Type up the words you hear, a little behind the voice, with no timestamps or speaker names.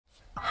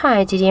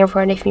Hi, today in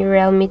front of me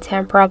Realme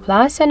 10 Pro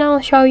Plus, and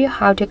I'll show you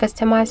how to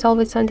customize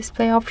always on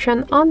display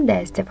option on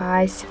this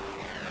device.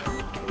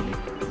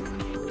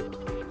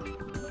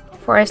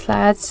 First,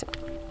 let's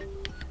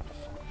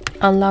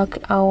unlock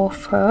our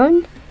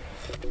phone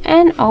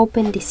and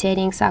open the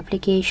settings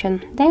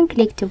application. Then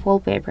click the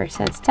wallpapers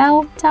and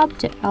style, tap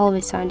the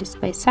always on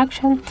display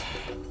section.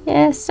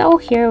 So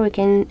here we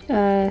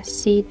can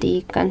see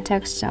the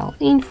contextual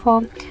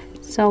info,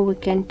 so we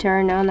can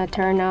turn on or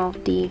turn off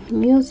the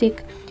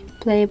music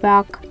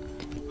playback,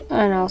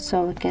 and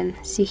also we can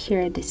see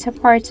here the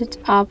supported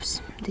apps,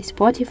 the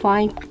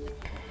Spotify.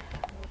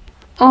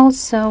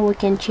 Also we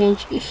can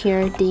change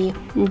here the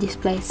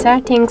display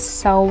settings,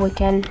 so we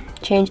can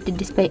change the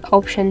display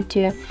option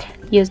to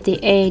use the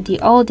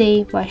AOD all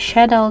day by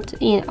scheduled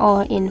in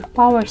or in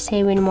power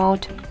saving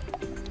mode.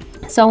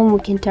 So we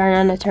can turn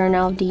on or turn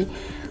off the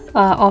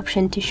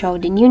option to show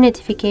the new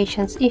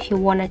notifications if you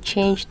want to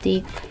change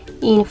the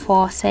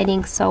info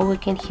settings, so we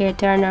can here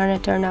turn on or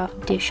turn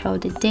off to show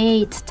the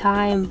date,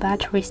 time,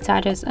 battery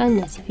status and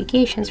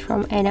notifications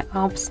from any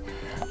apps.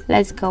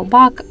 Let's go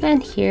back,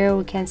 and here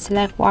we can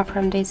select one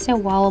from these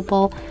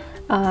available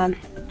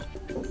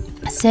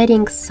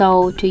settings.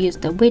 So to use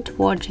the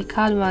widget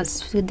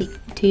canvas,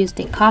 to use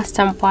the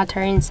custom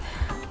patterns,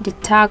 the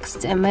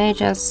text,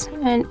 images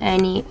and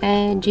any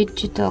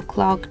digital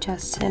clock,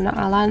 just an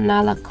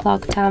analog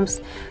clock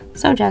times.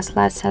 So just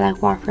let's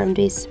select one from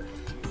these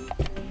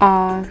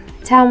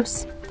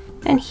times,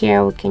 and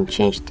here we can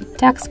change the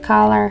text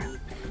color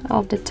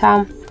of the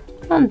time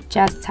and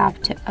just tap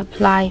to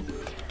apply.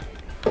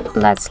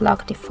 Let's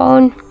lock the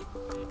phone,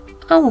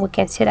 and we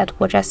can see that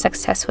we just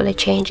successfully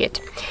changed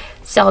it.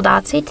 So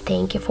that's it.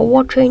 Thank you for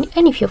watching,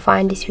 and if you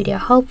find this video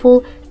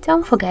helpful,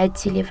 don't forget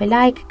to leave a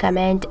like,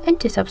 comment and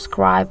to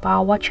subscribe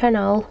our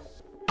channel.